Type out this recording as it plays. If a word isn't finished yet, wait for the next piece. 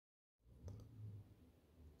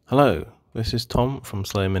Hello, this is Tom from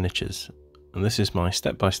Slayer Miniatures, and this is my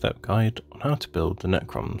step-by-step guide on how to build the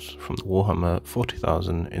Necrons from the Warhammer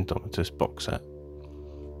 40,000 Indomitus Box set.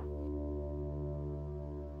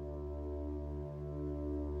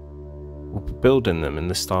 We'll be building them in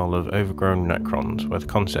the style of Overgrown Necrons, where the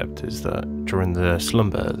concept is that during their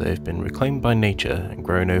slumber they've been reclaimed by nature and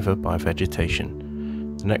grown over by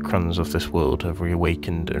vegetation. The Necrons of this world have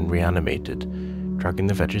reawakened and reanimated, dragging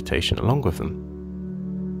the vegetation along with them.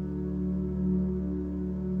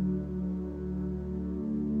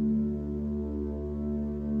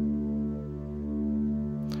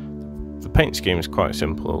 The paint scheme is quite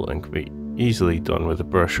simple and can be easily done with a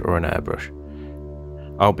brush or an airbrush.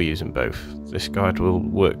 I'll be using both. This guide will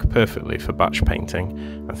work perfectly for batch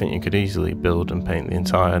painting. I think you could easily build and paint the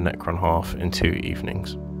entire Necron half in 2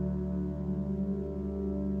 evenings.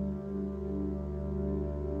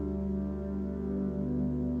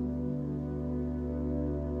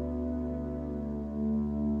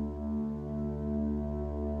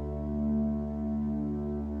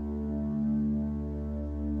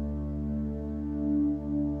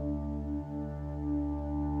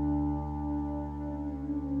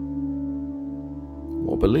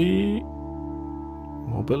 Wobbly,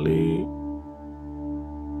 wobbly.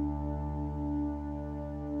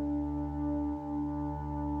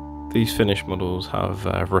 These finished models have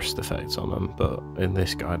rust effects on them, but in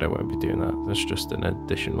this guide I won't be doing that. That's just an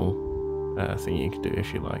additional thing you can do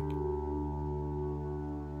if you like.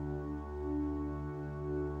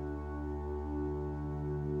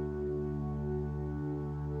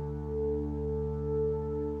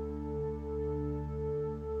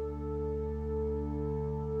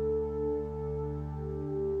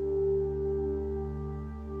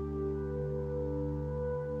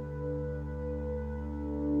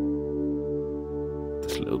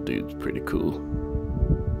 This little dude's pretty cool.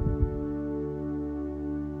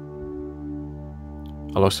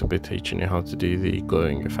 I'll also be teaching you how to do the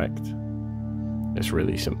glowing effect. It's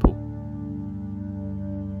really simple.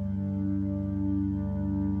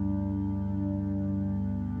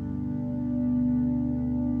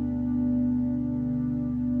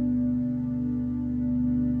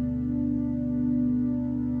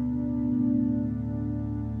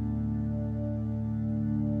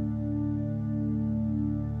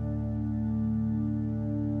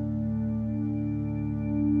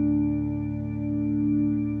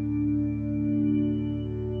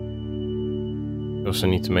 You also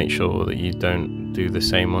need to make sure that you don't do the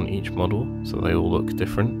same on each model, so they all look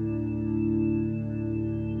different.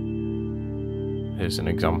 Here's an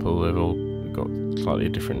example, they've all got slightly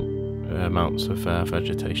different amounts of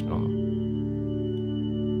vegetation on them.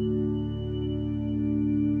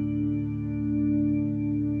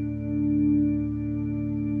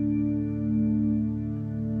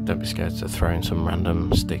 Don't be scared to throw in some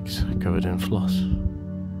random sticks covered in floss.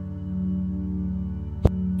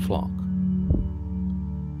 Flock.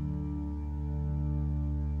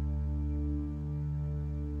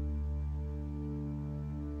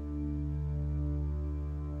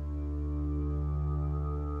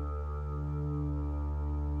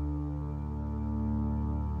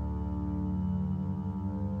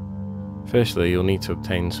 Firstly, you'll need to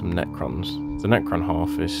obtain some Necrons. The Necron half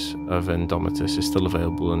of Indomitus is still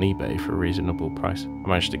available on eBay for a reasonable price. I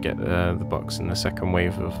managed to get the box in the second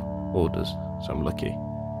wave of orders, so I'm lucky.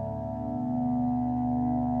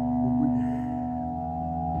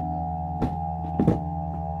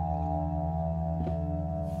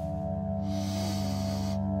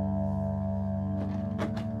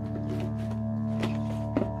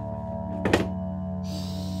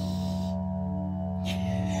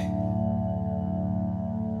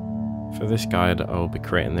 For this guide, I will be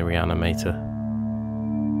creating the reanimator.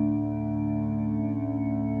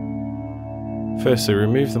 Firstly,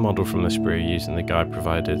 remove the model from the sprue using the guide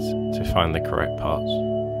provided to find the correct parts.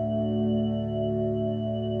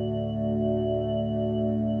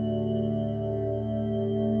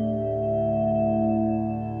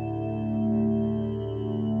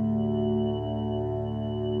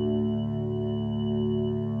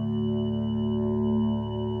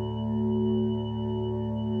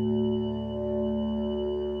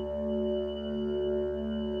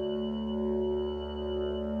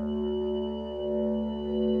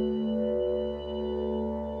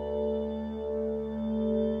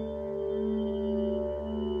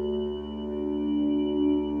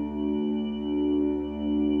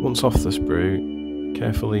 Once off the sprue,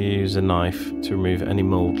 carefully use a knife to remove any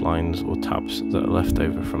mould lines or tabs that are left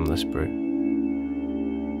over from the sprue.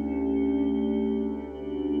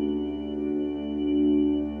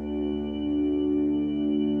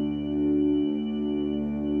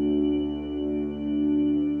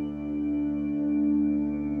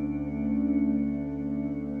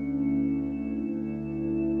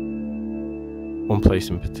 One place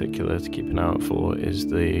in particular to keep an eye out for is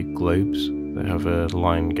the globes. They have a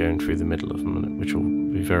line going through the middle of them, which will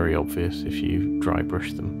be very obvious if you dry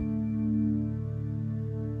brush them.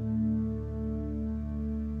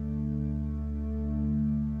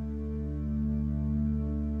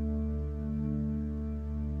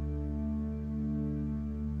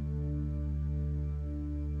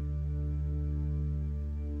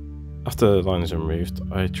 After the lines are removed,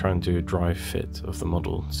 I try and do a dry fit of the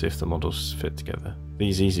model, see if the models fit together.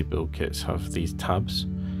 These easy build kits have these tabs,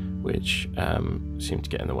 which seem to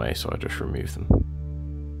get in the way, so I just remove them.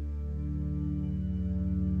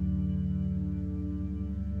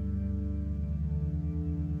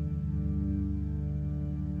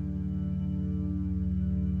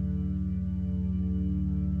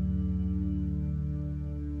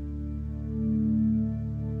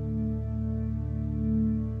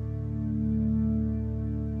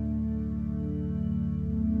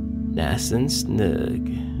 Nice and snug.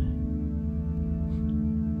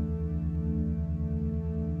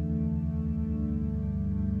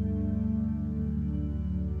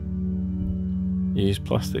 Use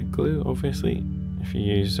plastic glue, obviously. If you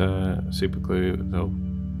use super glue, they'll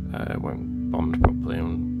won't bond properly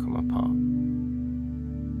and come apart.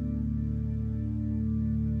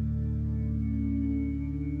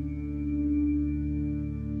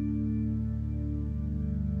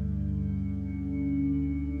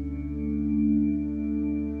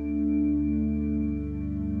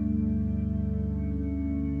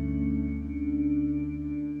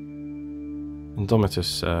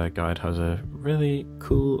 Indomitus guide has a really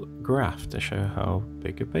cool graph to show how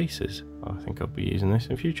big a base is. I think I'll be using this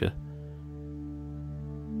in future.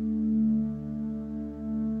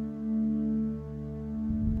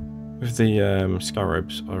 With the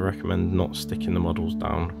scarabs, I recommend not sticking the models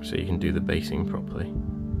down so you can do the basing properly.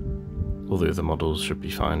 Although the models should be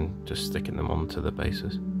fine just sticking them onto the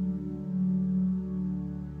bases.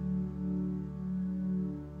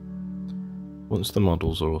 Once the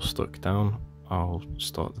models are all stuck down, I'll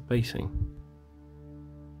start the basing.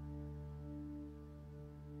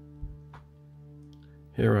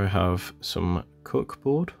 Here I have some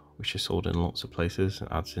corkboard, which is sold in lots of places and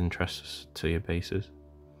adds interest to your bases.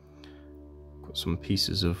 Got some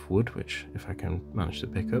pieces of wood, which if I can manage to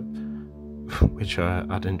pick up, which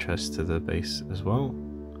add interest to the base as well.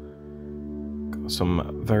 Got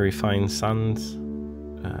some very fine sand,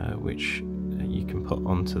 which you can put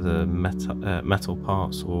onto the metal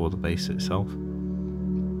parts or the base itself.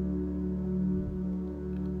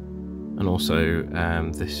 And also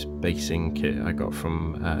this basing kit I got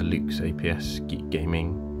from Luke's APS Geek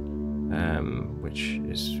Gaming, which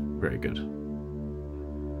is very good.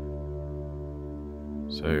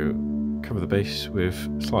 So cover the base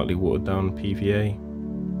with slightly watered down PVA.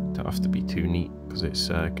 Don't have to be too neat because it's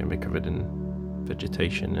going to be covered in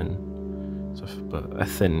vegetation and stuff, but a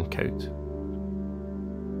thin coat.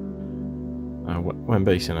 When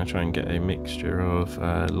basing, I try and get a mixture of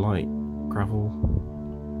light gravel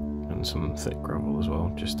and some thick gravel as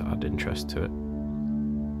well, just to add interest to it.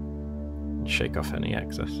 Shake off any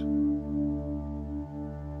excess.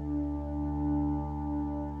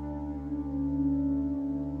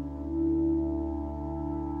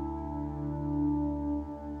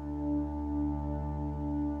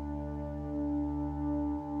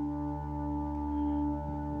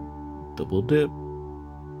 Double dip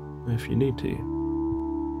if you need to.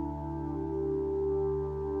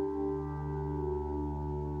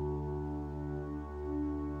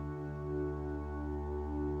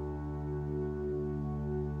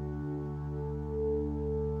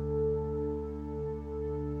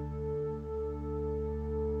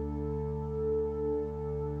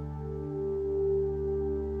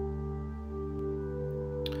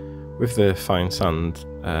 With the fine sand,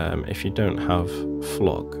 if you don't have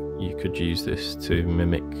flock, you could use this to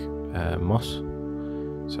mimic moss.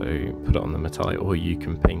 So put it on the metallic, or you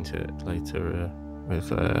can paint it later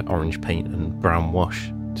with orange paint and brown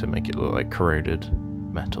wash to make it look like corroded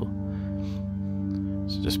metal.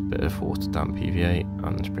 So just a bit of watered down PVA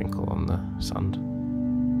and sprinkle on the sand.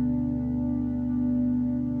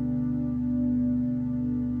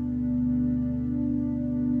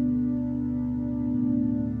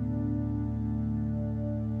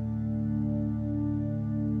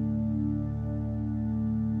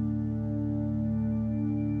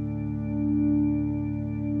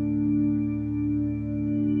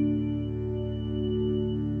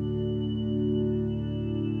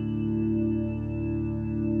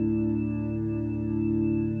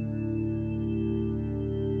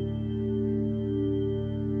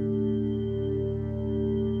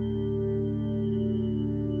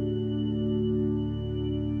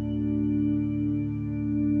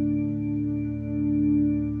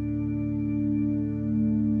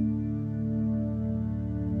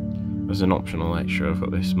 As an optional extra, I've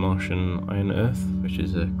got this Martian Iron Earth, which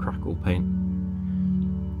is a crackle paint,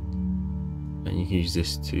 and you can use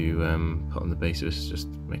this to put on the bases,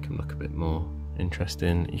 just to make them look a bit more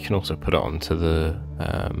interesting. You can also put it onto the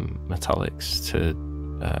metallics to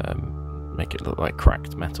make it look like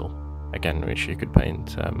cracked metal, again, which you could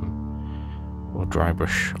paint or dry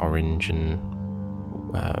brush orange and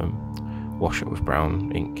wash it with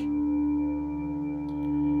brown ink.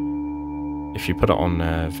 If you put it on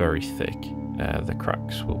very thick, the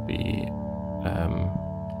cracks will be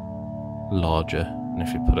larger, and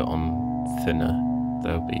if you put it on thinner,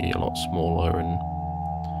 they'll be a lot smaller and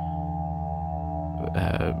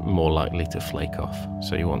more likely to flake off.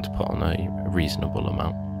 So you want to put on a reasonable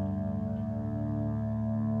amount.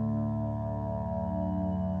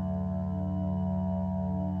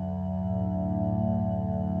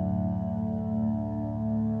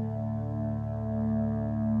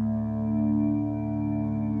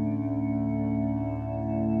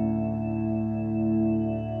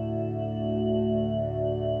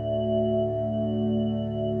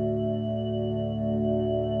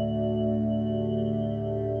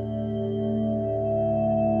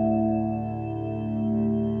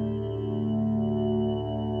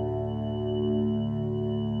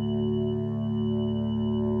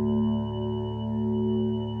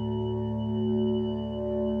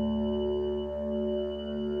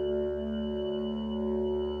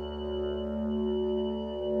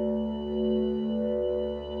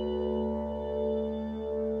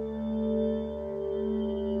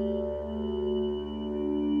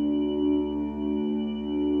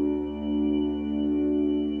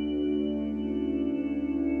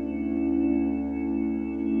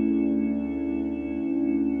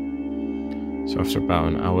 So after about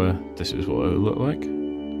an hour, this is what it will look like.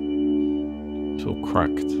 It's all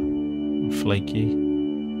cracked and flaky.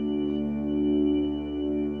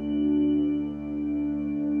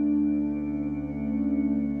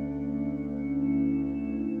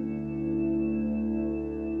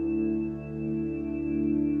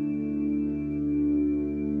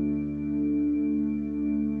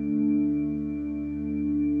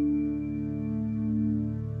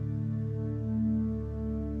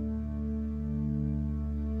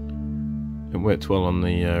 It worked well on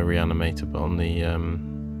the reanimator, but on the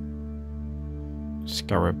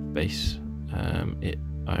scarab base,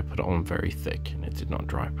 I put it on very thick and it did not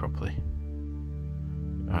dry properly.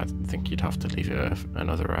 I think you'd have to leave it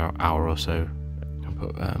another hour or so and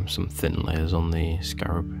put some thin layers on the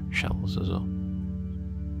scarab shells as well.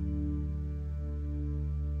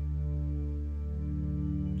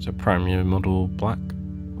 So prime your model black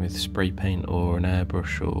with spray paint or an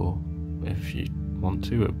airbrush, or if you want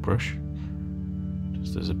to, a brush,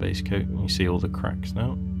 just as a base coat. You see all the cracks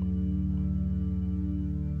now.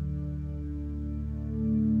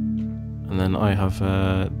 And then I have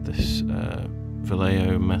this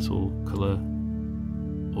Vallejo metal colour,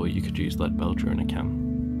 or you could use lead belger in a can.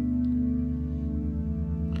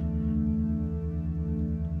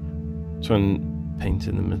 So when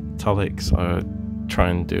painting the metallics, I try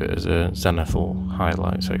and do it as a zenithal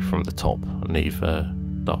highlight, so from the top, and leave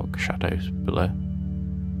dark shadows below.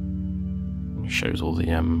 It shows all the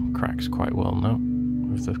cracks quite well now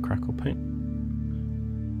with the crackle paint.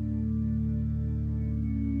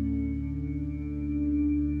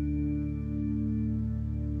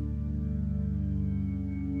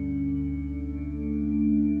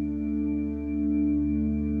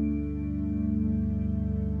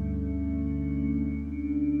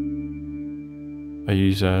 I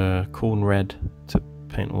use corn red to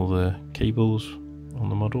paint all the cables on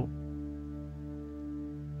the model.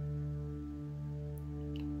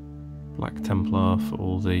 Black Templar for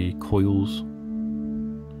all the coils.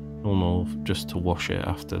 Normal just to wash it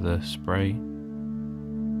after the spray.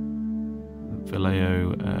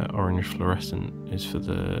 Vallejo orange fluorescent is for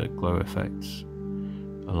the glow effects,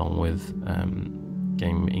 along with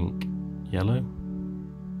Game Ink yellow.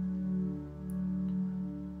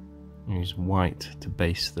 Use white to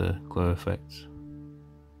base the glow effects.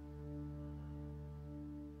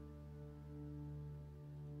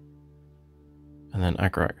 And then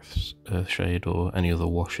Agrax Earthshade or any other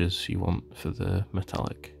washes you want for the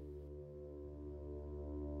metallic.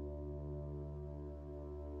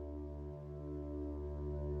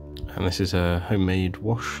 And this is a homemade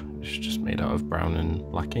wash. It's just made out of brown and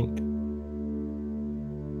black ink.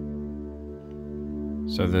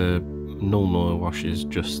 So the normal wash is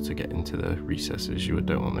just to get into the recesses. You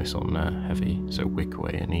don't want this on heavy, so wick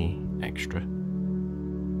away any extra.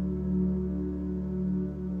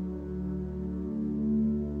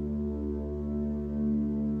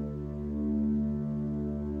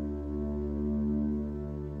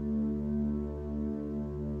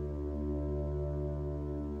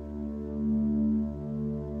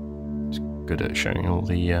 good at showing all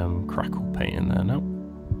the crackle paint in there now.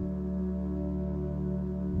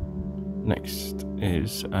 Next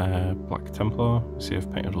is Black Templar. See,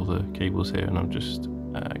 I've painted all the cables here, and I'm just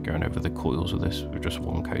going over the coils with this with just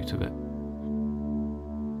one coat of it.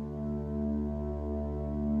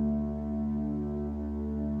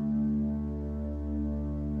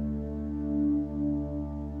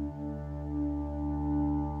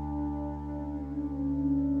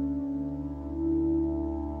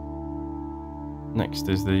 Next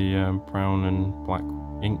is the brown and black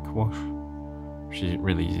ink wash, which is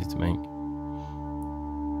really easy to make.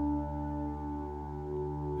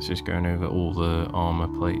 It's just going over all the armour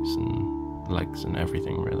plates and legs and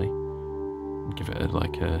everything really, and give it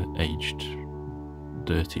like a aged,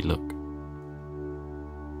 dirty look.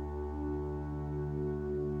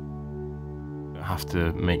 You don't have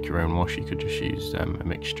to make your own wash. You could just use a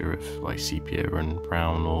mixture of like sepia and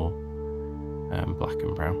brown, or black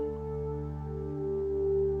and brown.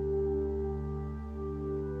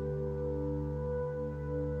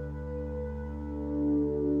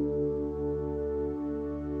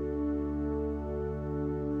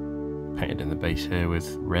 Painted in the base here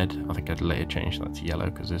with red. I think I'd later change that to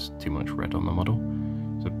yellow because there's too much red on the model.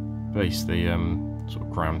 So base the sort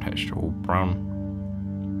of ground texture all brown,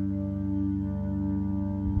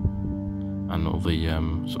 and all the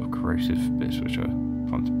sort of corrosive bits which I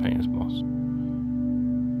plan to paint as moss.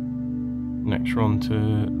 Next we're on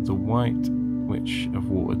to the white, which I've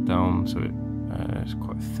watered down so it's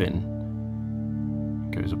quite thin.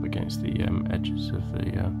 It goes up against the edges of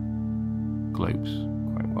the globes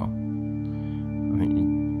quite well. I think you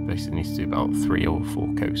basically need to do about 3 or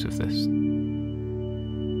 4 coats of this. It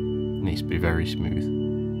needs to be very smooth.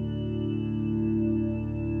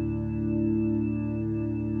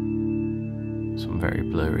 Some very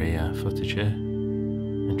blurry footage here.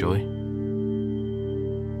 Enjoy.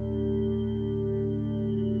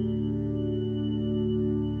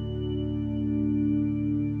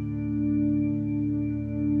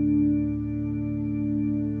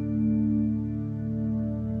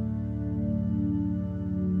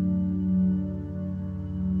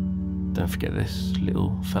 Don't forget this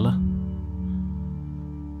little fella.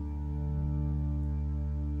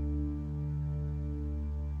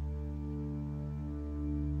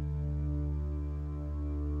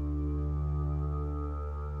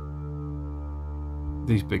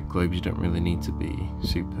 These big globes you don't really need to be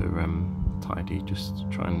super tidy, just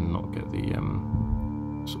try and not get the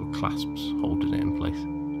sort of clasps holding it in place.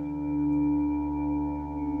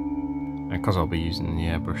 And because I'll be using the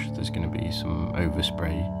airbrush, there's going to be some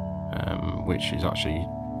overspray, which is actually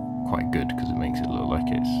quite good because it makes it look like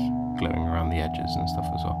it's glowing around the edges and stuff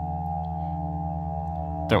as well.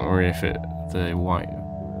 Don't worry if the white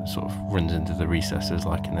sort of runs into the recesses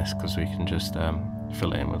like in this, because we can just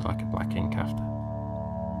fill it in with like a black ink after.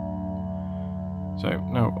 So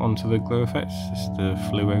now onto the glow effects. This is the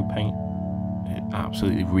fluo paint. It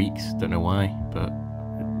absolutely reeks, don't know why, but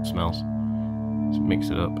it smells. So mix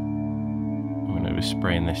it up. I'm going to be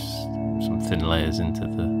spraying this, some thin layers into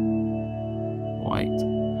the white.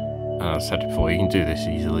 And as I said before, you can do this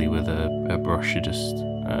easily with a brush. It just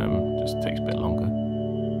takes a bit longer.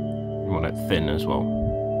 You want it thin as well.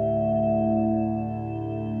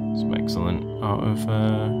 Some excellent out of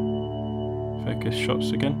focus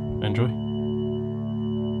shots again. Enjoy.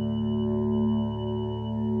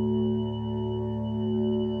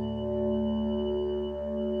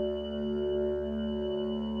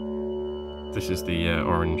 This is the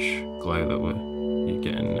orange glow that you're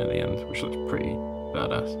getting at the end, which looks pretty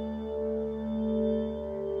badass.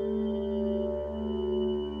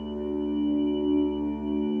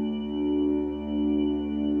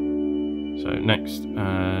 So next,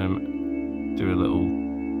 do a little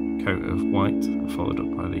coat of white, followed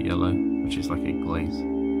up by the yellow, which is like a glaze.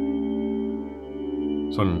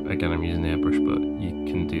 So I'm using the airbrush, but you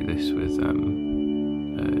can do this with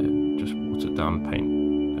just watered down paint.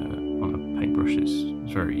 On a paintbrush.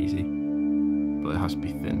 It's very easy, but it has to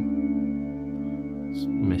be thin. Just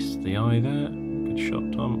missed the eye there. Good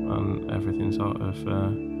shot, Tom, and everything's out of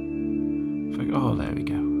focus. Oh, there we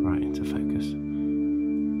go, right into focus.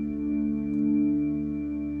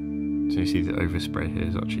 So you see the overspray here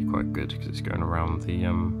is actually quite good because it's going around the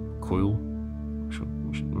coil, which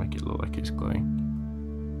should make it look like it's glowing.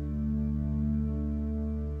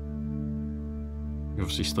 You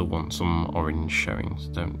obviously still want some orange showing, so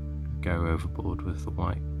don't go overboard with the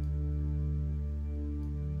white.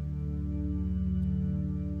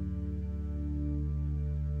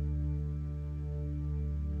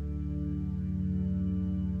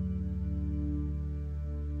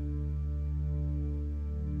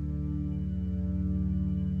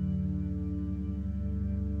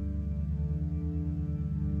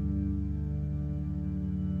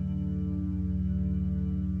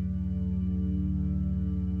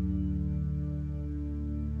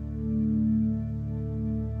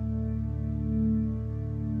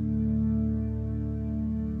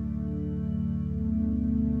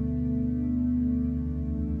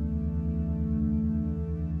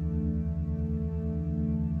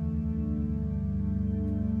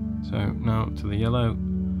 So now to the yellow.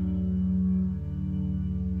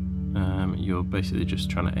 You're basically just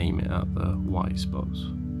trying to aim it at the white spots. As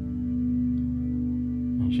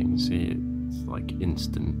you can see, it's like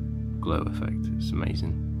instant glow effect. It's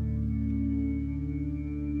amazing.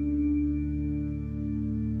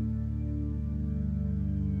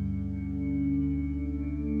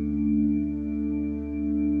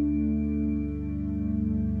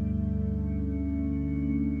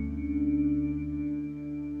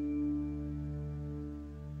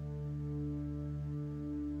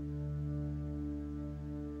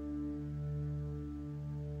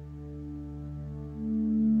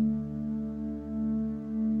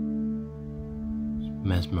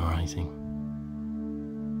 Mesmerizing.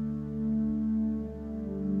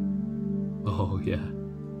 Oh yeah.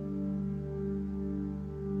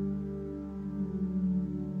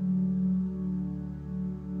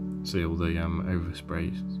 See all the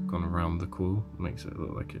overspray gone around the coil, makes it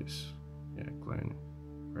look like it's glowing.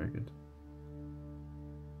 Very good.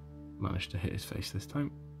 Managed to hit his face this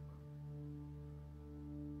time.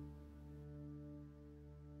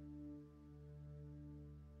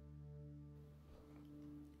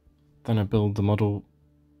 Then I build the model,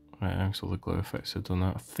 so all the glow effects have done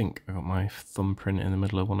that. I think I got my thumbprint in the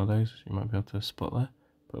middle of one of those, you might be able to spot there.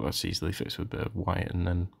 But that's easily fixed with a bit of white and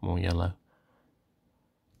then more yellow.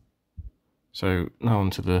 So now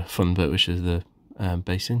onto the fun bit, which is the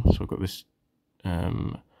basing. So I've got this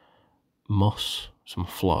moss, some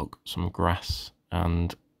flog, some grass,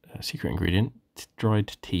 and a secret ingredient,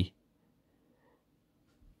 dried tea.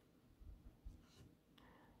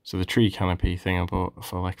 So the tree canopy thing I bought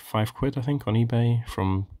for like £5 I think on eBay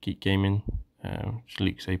from Geek Gaming,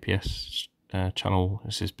 Luke's APS channel.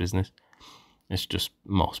 It's his business. It's just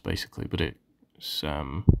moss basically, but it's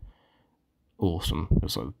awesome.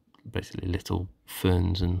 It's like basically little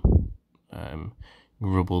ferns, and you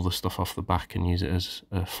rub all the stuff off the back and use it as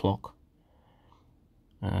a flock.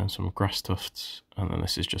 Some grass tufts, and then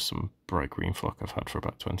this is just some bright green flock I've had for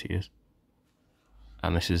about 20 years.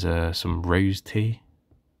 And this is some rose tea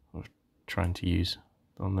I'm trying to use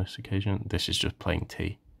on this occasion. This is just plain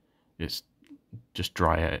tea. It's just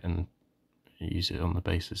dry it and use it on the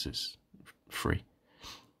basis it's free.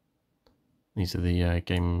 These are the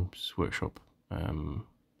Games Workshop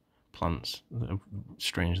plants. They're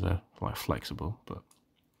strange, they're like flexible, but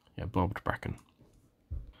yeah, barbed bracken.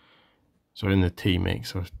 So in the tea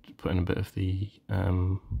mix, I was putting a bit of the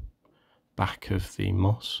back of the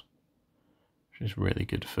moss, which is really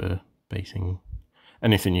good for basing.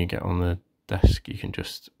 Anything you get on the desk, you can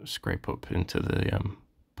just scrape up into the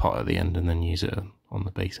pot at the end and then use it on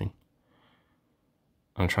the basing.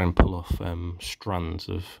 I'm trying to pull off strands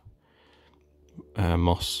of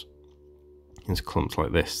moss into clumps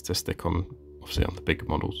like this to stick on, obviously, on the bigger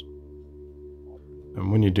models.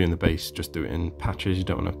 And when you're doing the base, just do it in patches. You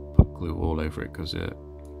don't want to put glue all over it because it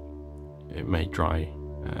may dry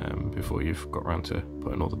before you've got around to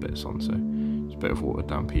putting all the bits on. So just a bit of watered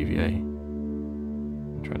down PVA.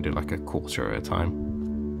 And try and do like a quarter at a time.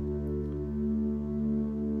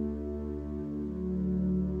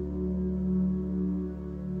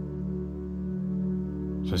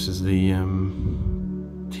 So this is the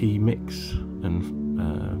tea mix and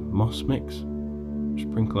moss mix.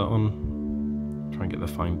 Sprinkle that on. Try and get the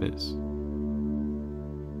fine bits.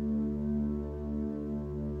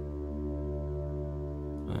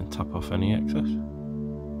 And tap off any excess.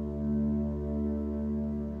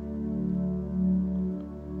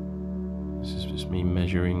 This is just me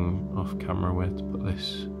measuring off camera where to put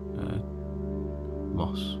this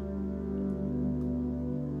moss.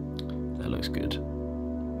 That looks good.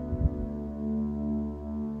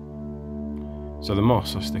 So the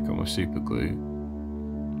moss I stick on with super glue.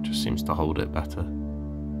 Just seems to hold it better.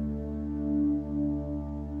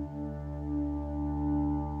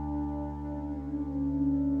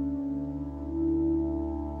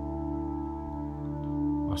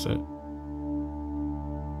 That's it.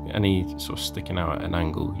 Any sort of sticking out at an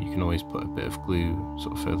angle, you can always put a bit of glue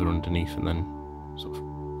sort of further underneath and then sort of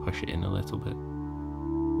push it in a little bit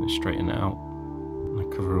and straighten it out. And I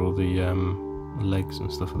cover all the legs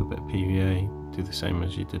and stuff with a bit of PVA. Do the same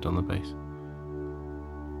as you did on the base.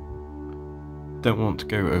 Don't want to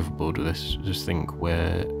go overboard with this, just think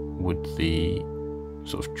where would the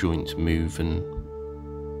sort of joints move and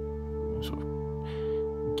sort of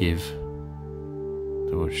give.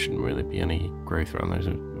 There shouldn't really be any growth around those,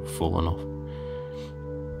 have fallen off.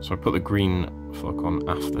 So I put the green flock on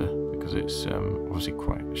after because it's obviously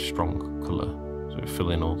quite a strong colour, so we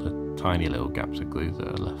fill in all the tiny little gaps of glue that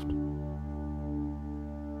are left.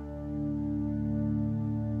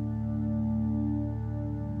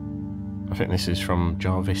 I think this is from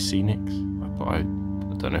Jarvis Scenics, but I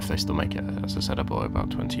don't know if they still make it. As I said, I bought it about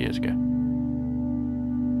 20 years ago.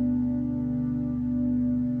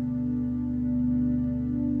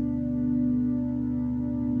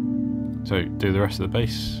 So do the rest of the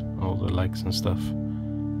base, all the legs and stuff.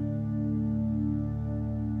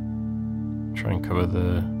 Try and cover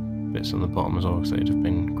the bits on the bottom as well, because they'd have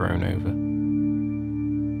been grown over.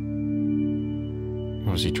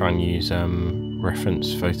 Obviously try and use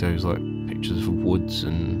reference photos like pictures of woods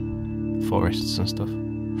and forests and stuff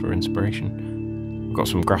for inspiration. I've got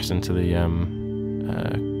some grass into the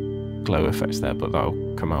glow effects there, but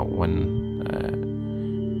that'll come out when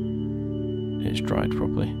it's dried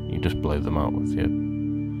properly. You just blow them out with your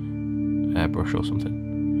airbrush or something.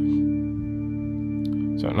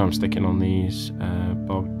 So now I'm sticking on these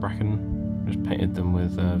barbed bracken. Just painted them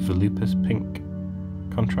with Volupus pink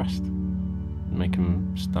contrast. Make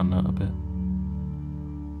them stand out a bit.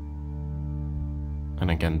 And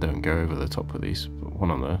again, don't go over the top of these. Put one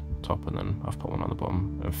on the top and then I've put one on the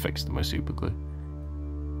bottom and fixed them with super glue.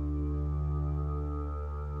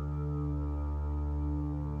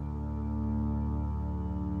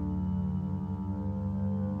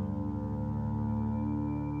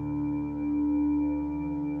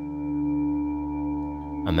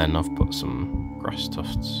 And then I've put some grass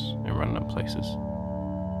tufts in random places.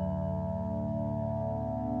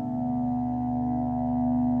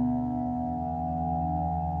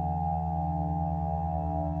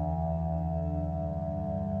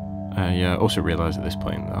 I also realised at this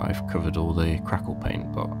point that I've covered all the crackle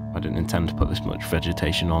paint, but I didn't intend to put this much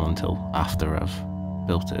vegetation on until after I've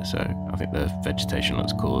built it, so I think the vegetation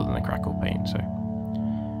looks cooler than the crackle paint, so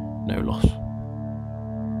no loss.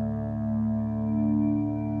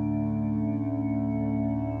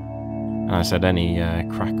 And I said any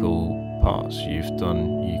crackle parts you've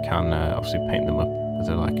done, you can obviously paint them up with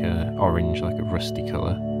like a orange, like a rusty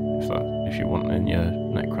colour, if you want in your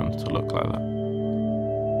Necron to look like that.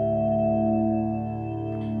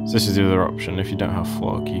 So this is the other option. If you don't have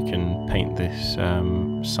flock, you can paint this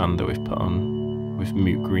sand that we've put on with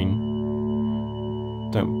mute green.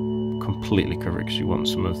 Don't completely cover it because you want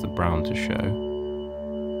some of the brown to show.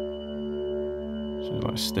 So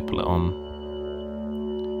like stipple it on.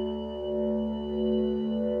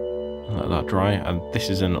 Let that dry. And this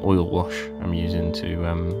is an oil wash I'm using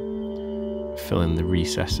to fill in the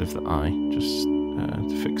recess of the eye, just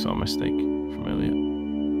to fix our mistake from earlier.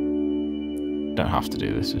 Don't have to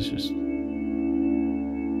do this, it's just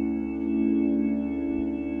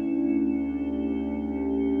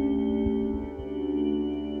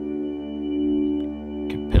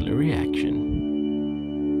capillary action.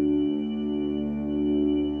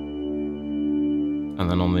 And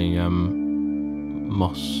then on the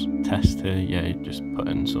moss test here, yeah, you just put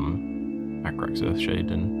in some Agrax Earthshade,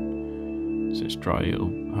 and as it's dry it'll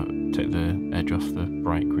take the edge off the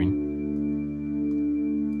bright green.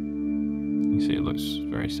 You see it looks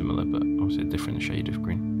very similar, but obviously a different shade of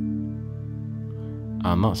green.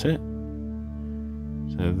 And that's it.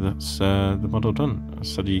 So that's the model done.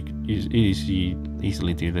 So you could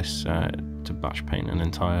easily do this to batch paint an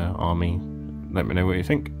entire army. Let me know what you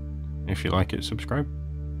think. If you like it, subscribe.